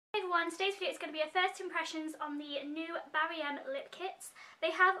everyone, today's video is going to be a first impressions on the new Barry lip kits.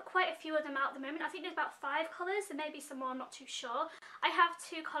 They have quite a few of them out at the moment. I think there's about 5 colours, there may be some more, I'm not too sure. I have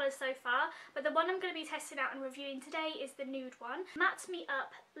 2 colours so far, but the one I'm going to be testing out and reviewing today is the nude one. Matte Me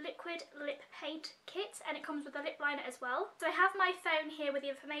Up Liquid Lip Paint Kit, and it comes with a lip liner as well. So I have my phone here with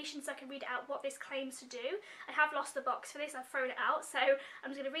the information so I can read out what this claims to do. I have lost the box for this, I've thrown it out, so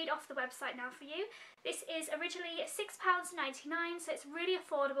I'm just going to read off the website now for you. This is originally £6.99, so it's really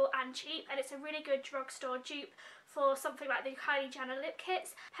affordable and cheap, and it's a really good drugstore dupe for something like the Kylie Jenner lip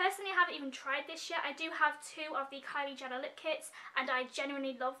kits. Personally, I haven't even tried this yet. I do have 2 of the Kylie Jenner lip kits and I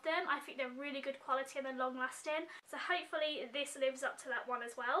genuinely love them. I think they're really good quality and they're long lasting. So hopefully this lives up to that one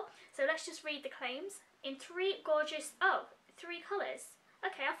as well. So let's just read the claims. In 3 gorgeous, 3 colours.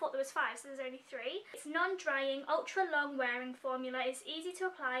 Okay, I thought there was 5, so there's only 3. It's non-drying, ultra-long wearing formula, is easy to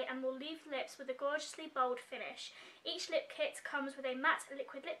apply and will leave lips with a gorgeously bold finish. Each lip kit comes with a matte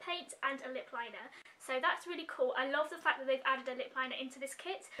liquid lip paint and a lip liner. So that's really cool. I love the fact that they've added a lip liner into this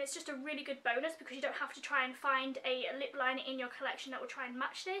kit. It's just a really good bonus because you don't have to try and find a lip liner in your collection that will try and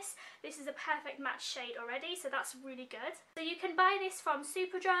match this. This is a perfect match shade already, so that's really good. So you can buy this from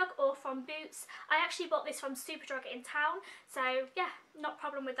Superdrug or from Boots. I actually bought this from Superdrug in town, so yeah, not a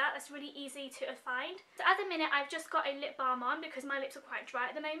problem with that. That's really easy to find. So at the minute I've just got a lip balm on because my lips are quite dry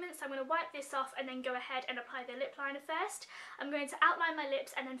at the moment, so I'm going to wipe this off and then go ahead and apply the lip liner first. I'm going to outline my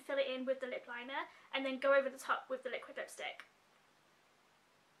lips and then fill it in with the lip liner and then go over the top with the liquid lipstick.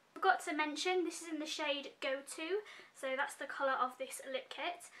 I forgot to mention this is in the shade Go To, so that's the colour of this lip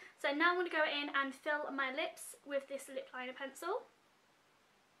kit. So now I'm going to go in and fill my lips with this lip liner pencil.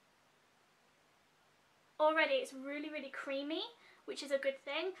 Already it's really creamy, which is a good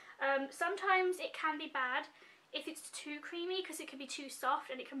thing. Sometimes it can be bad if it's too creamy because it can be too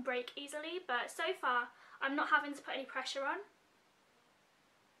soft and it can break easily, but so far I'm not having to put any pressure on.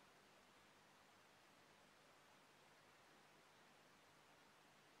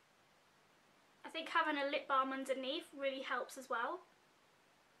 I think having a lip balm underneath really helps as well.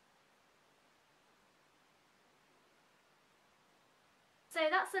 So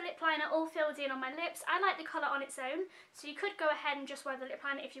that's the lip liner all filled in on my lips. I like the colour on its own, so you could go ahead and just wear the lip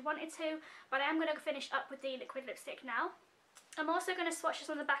liner if you wanted to, but I am going to finish up with the liquid lipstick now. I'm also going to swatch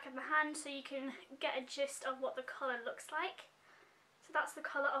this on the back of my hand so you can get a gist of what the colour looks like. So that's the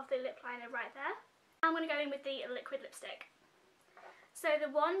colour of the lip liner right there. I'm going to go in with the liquid lipstick. So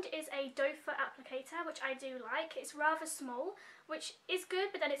the wand is a doe foot applicator, which I do like. It's rather small, which is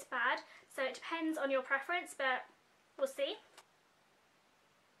good, but then it's bad. So it depends on your preference, but we'll see.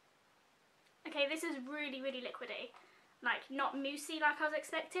 Okay, this is really liquidy. Like, not moussey like I was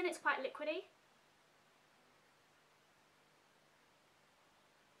expecting, it's quite liquidy.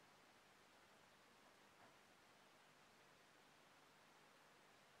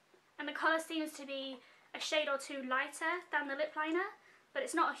 And the colour seems to be a shade or 2 lighter than the lip liner, but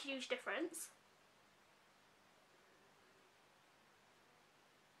it's not a huge difference.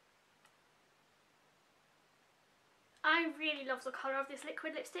 I really love the colour of this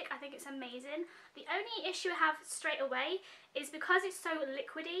liquid lipstick. I think it's amazing. The only issue I have straight away is because it's so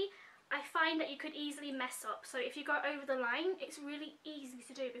liquidy, I find that you could easily mess up. So if you go over the line, it's really easy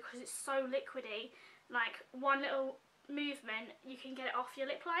to do because it's so liquidy. Like, one little movement, you can get it off your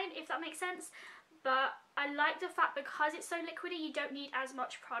lip line, if that makes sense. But I like the fact because it's so liquidy, you don't need as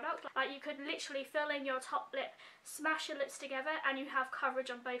much product. Like, you could literally fill in your top lip, smash your lips together, and you have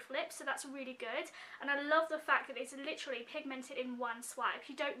coverage on both lips, so that's really good. And I love the fact that it's literally pigmented in one swipe.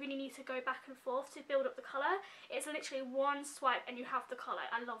 You don't really need to go back and forth to build up the colour. It's literally one swipe and you have the colour.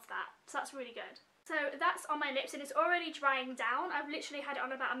 I love that. So that's really good. So that's on my lips and it's already drying down. I've literally had it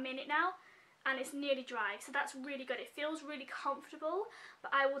on about a minute now, and it's nearly dry, so that's really good. It feels really comfortable, but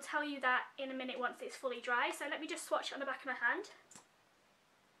I will tell you that in a minute once it's fully dry. So let me just swatch it on the back of my hand.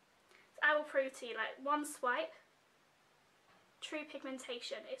 So I will prove to you, like, one swipe, true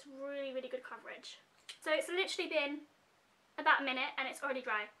pigmentation. It's really good coverage. So it's literally been about a minute and it's already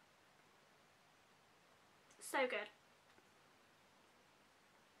dry. So good.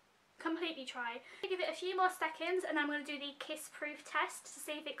 Completely dry. Give it a few more seconds and I'm going to do the kiss proof test to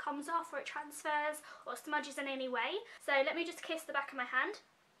see if it comes off or it transfers or smudges in any way. So let me just kiss the back of my hand.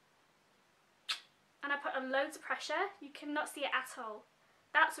 And I put on loads of pressure. You cannot see it at all.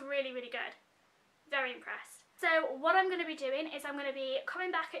 That's really good. Very impressed. So what I'm going to be doing is I'm going to be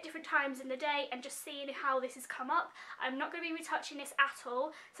coming back at different times in the day and just seeing how this has come up. I'm not going to be retouching this at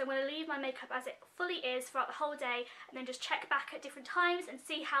all, so I'm going to leave my makeup as it fully is throughout the whole day and then just check back at different times and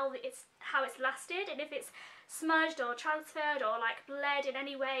see how it's lasted and if it's smudged or transferred or like bled in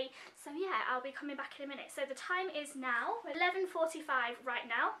any way. So yeah, I'll be coming back in a minute. So the time is now 11:45 right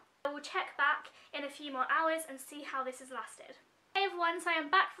now. I will check back in a few more hours and see how this has lasted. Hey everyone, so I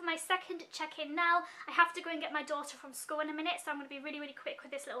am back for my second check-in now. I have to go and get my daughter from school in a minute, so I'm going to be really quick with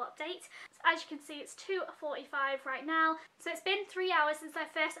this little update. So as you can see, it's 2:45 right now. So it's been 3 hours since I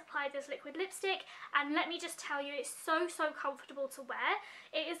first applied this liquid lipstick, and let me just tell you, it's so comfortable to wear.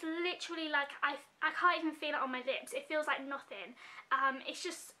 It is literally like, I can't even feel it on my lips. It feels like nothing. It's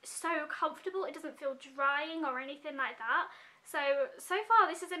just so comfortable. It doesn't feel drying or anything like that. So far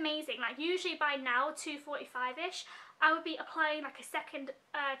this is amazing. Like usually by now, 2:45ish, I would be applying like a second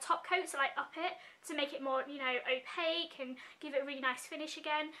top coat, so like up it, to make it more, you know, opaque and give it a really nice finish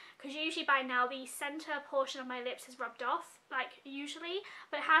again, because usually by now the centre portion of my lips has rubbed off, like usually,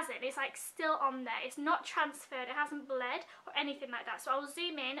 but it hasn't. It's like still on there. It's not transferred, it hasn't bled or anything like that. So I'll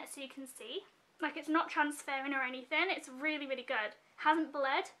zoom in so you can see. Like it's not transferring or anything. It's really good. Hasn't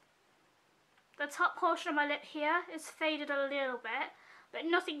bled. The top portion of my lip here is faded a little bit, but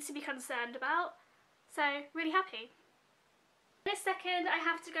nothing to be concerned about. So really happy. In a second, I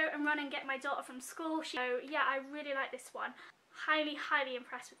have to go and run and get my daughter from school. So yeah, I really like this one. Highly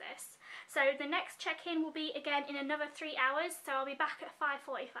impressed with this. So the next check-in will be again in another 3 hours, so I'll be back at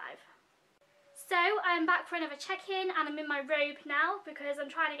 5:45. So I'm back for another check-in, and I'm in my robe now because I'm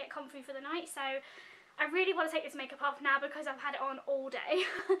trying to get comfy for the night. So I really want to take this makeup off now because I've had it on all day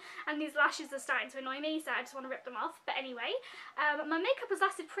and these lashes are starting to annoy me, so I just want to rip them off. But anyway, my makeup has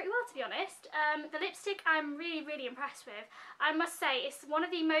lasted pretty well, to be honest. The lipstick I'm really impressed with. I must say it's one of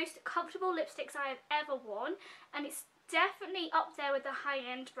the most comfortable lipsticks I have ever worn, and it's definitely up there with the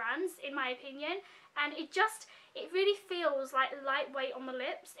high-end brands in my opinion, and it really feels like lightweight on the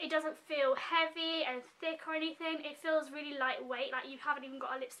lips. It doesn't feel heavy and thick or anything. It feels really lightweight, like you haven't even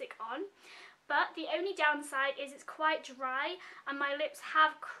got a lipstick on. But the only downside is it's quite dry and my lips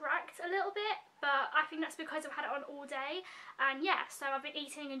have cracked a little bit, but I think that's because I've had it on all day. And yeah, so I've been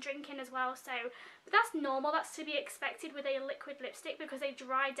eating and drinking as well, but that's normal, that's to be expected with a liquid lipstick because they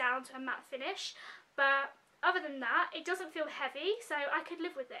dry down to a matte finish. But other than that, it doesn't feel heavy, so I could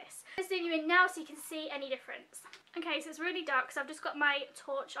live with this. Let's zoom you in now so you can see any difference. Okay, so it's really dark because I've just got my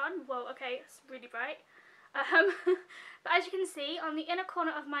torch on. Whoa, okay, it's really bright. But as you can see, on the inner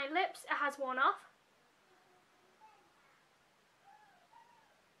corner of my lips, it has worn off.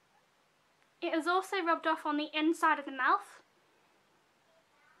 It has also rubbed off on the inside of the mouth.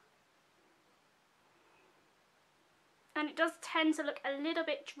 And it does tend to look a little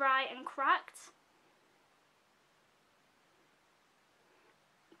bit dry and cracked.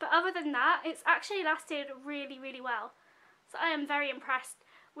 But other than that, it's actually lasted really well. So I am very impressed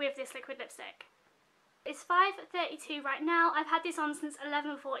with this liquid lipstick. It's 5:32 right now. I've had this on since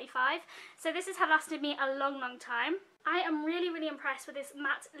 11:45, so this has lasted me a long time. I am really impressed with this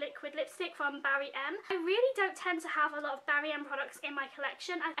matte liquid lipstick from Barry M. I really don't tend to have a lot of Barry M products in my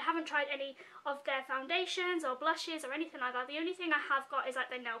collection. I haven't tried any of their foundations or blushes or anything like that. The only thing I have got is like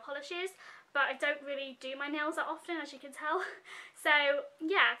their nail polishes, but I don't really do my nails that often, as you can tell. So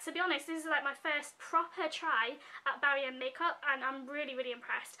yeah, to be honest, this is like my first proper try at Barry M makeup, and I'm really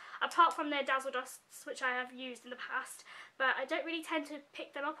impressed. Apart from their Dazzle Dusts, which I have used in the past, but I don't really tend to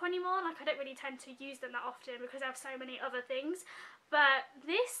pick them up anymore. Like I don't really tend to use them that often because I have so many other things. But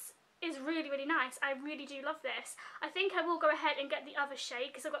this is really nice. I really do love this. I think I will go ahead and get the other shade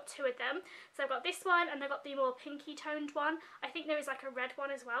because I've got two of them. So I've got this one and I've got the more pinky toned one. I think there is like a red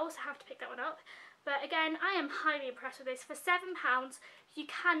one as well, so I have to pick that one up. But again, I am highly impressed with this. For £7, you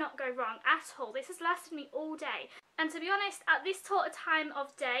cannot go wrong at all. This has lasted me all day. And to be honest, at this sort of time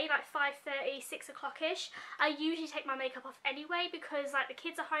of day, like 5:30, 6 o'clock-ish, I usually take my makeup off anyway because like the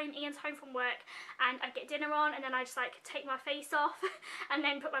kids are home, Ian's home from work, and I get dinner on, and then I just like take my face off and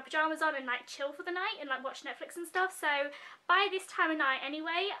then put my pyjamas on and like chill for the night and like watch Netflix and stuff. So by this time of night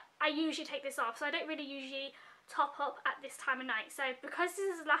anyway, I usually take this off. So I don't really usually top up at this time of night. So because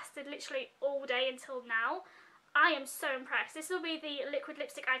this has lasted literally all day until now, I am so impressed. This will be the liquid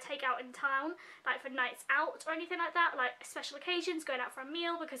lipstick I take out in town, like for nights out or anything like that, like special occasions, going out for a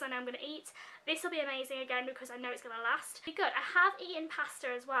meal because I know I'm going to eat. This will be amazing again because I know it's going to last. Be good. I have eaten pasta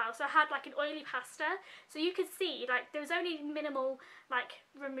as well, so I had like an oily pasta, so you could see like there was only minimal like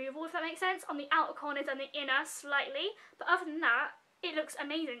removal, if that makes sense, on the outer corners and the inner slightly, but other than that, it looks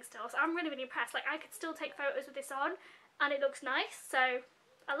amazing still. So I'm really impressed. Like I could still take photos with this on and it looks nice, so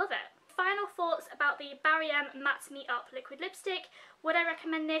I love it. final thoughts about the Barry M Matte Me Up liquid lipstick. Would I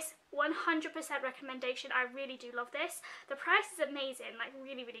recommend this? 100% recommendation. I really do love this. The price is amazing, like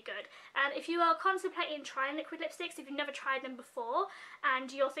really, really good. And if you are contemplating trying liquid lipsticks, if you've never tried them before and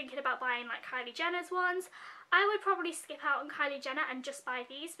you're thinking about buying like Kylie Jenner's ones, I would probably skip out on Kylie Jenner and just buy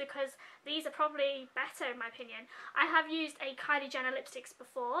these, because these are probably better in my opinion. I have used a Kylie Jenner lipsticks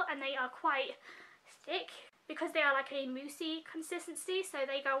before and they are quite thick, because they are like a moussey consistency, so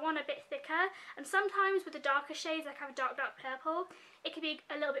they go on a bit thicker, and sometimes with the darker shades, like I have a dark purple, it can be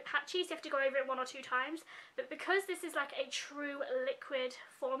a little bit patchy, so you have to go over it 1 or 2 times. But because this is like a true liquid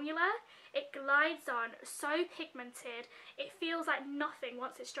formula, it glides on, so pigmented, it feels like nothing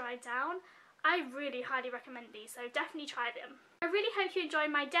once it's dried down. I really highly recommend these, so definitely try them. I really hope you enjoyed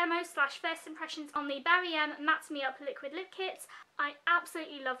my demo / first impressions on the Barry M Matte Me Up liquid lip kits. I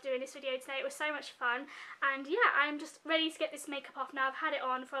absolutely loved doing this video today, it was so much fun, and yeah, I'm just ready to get this makeup off now. I've had it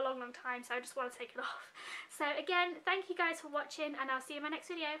on for a long time, so I just want to take it off. So again, thank you guys for watching, and I'll see you in my next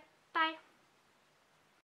video. Bye!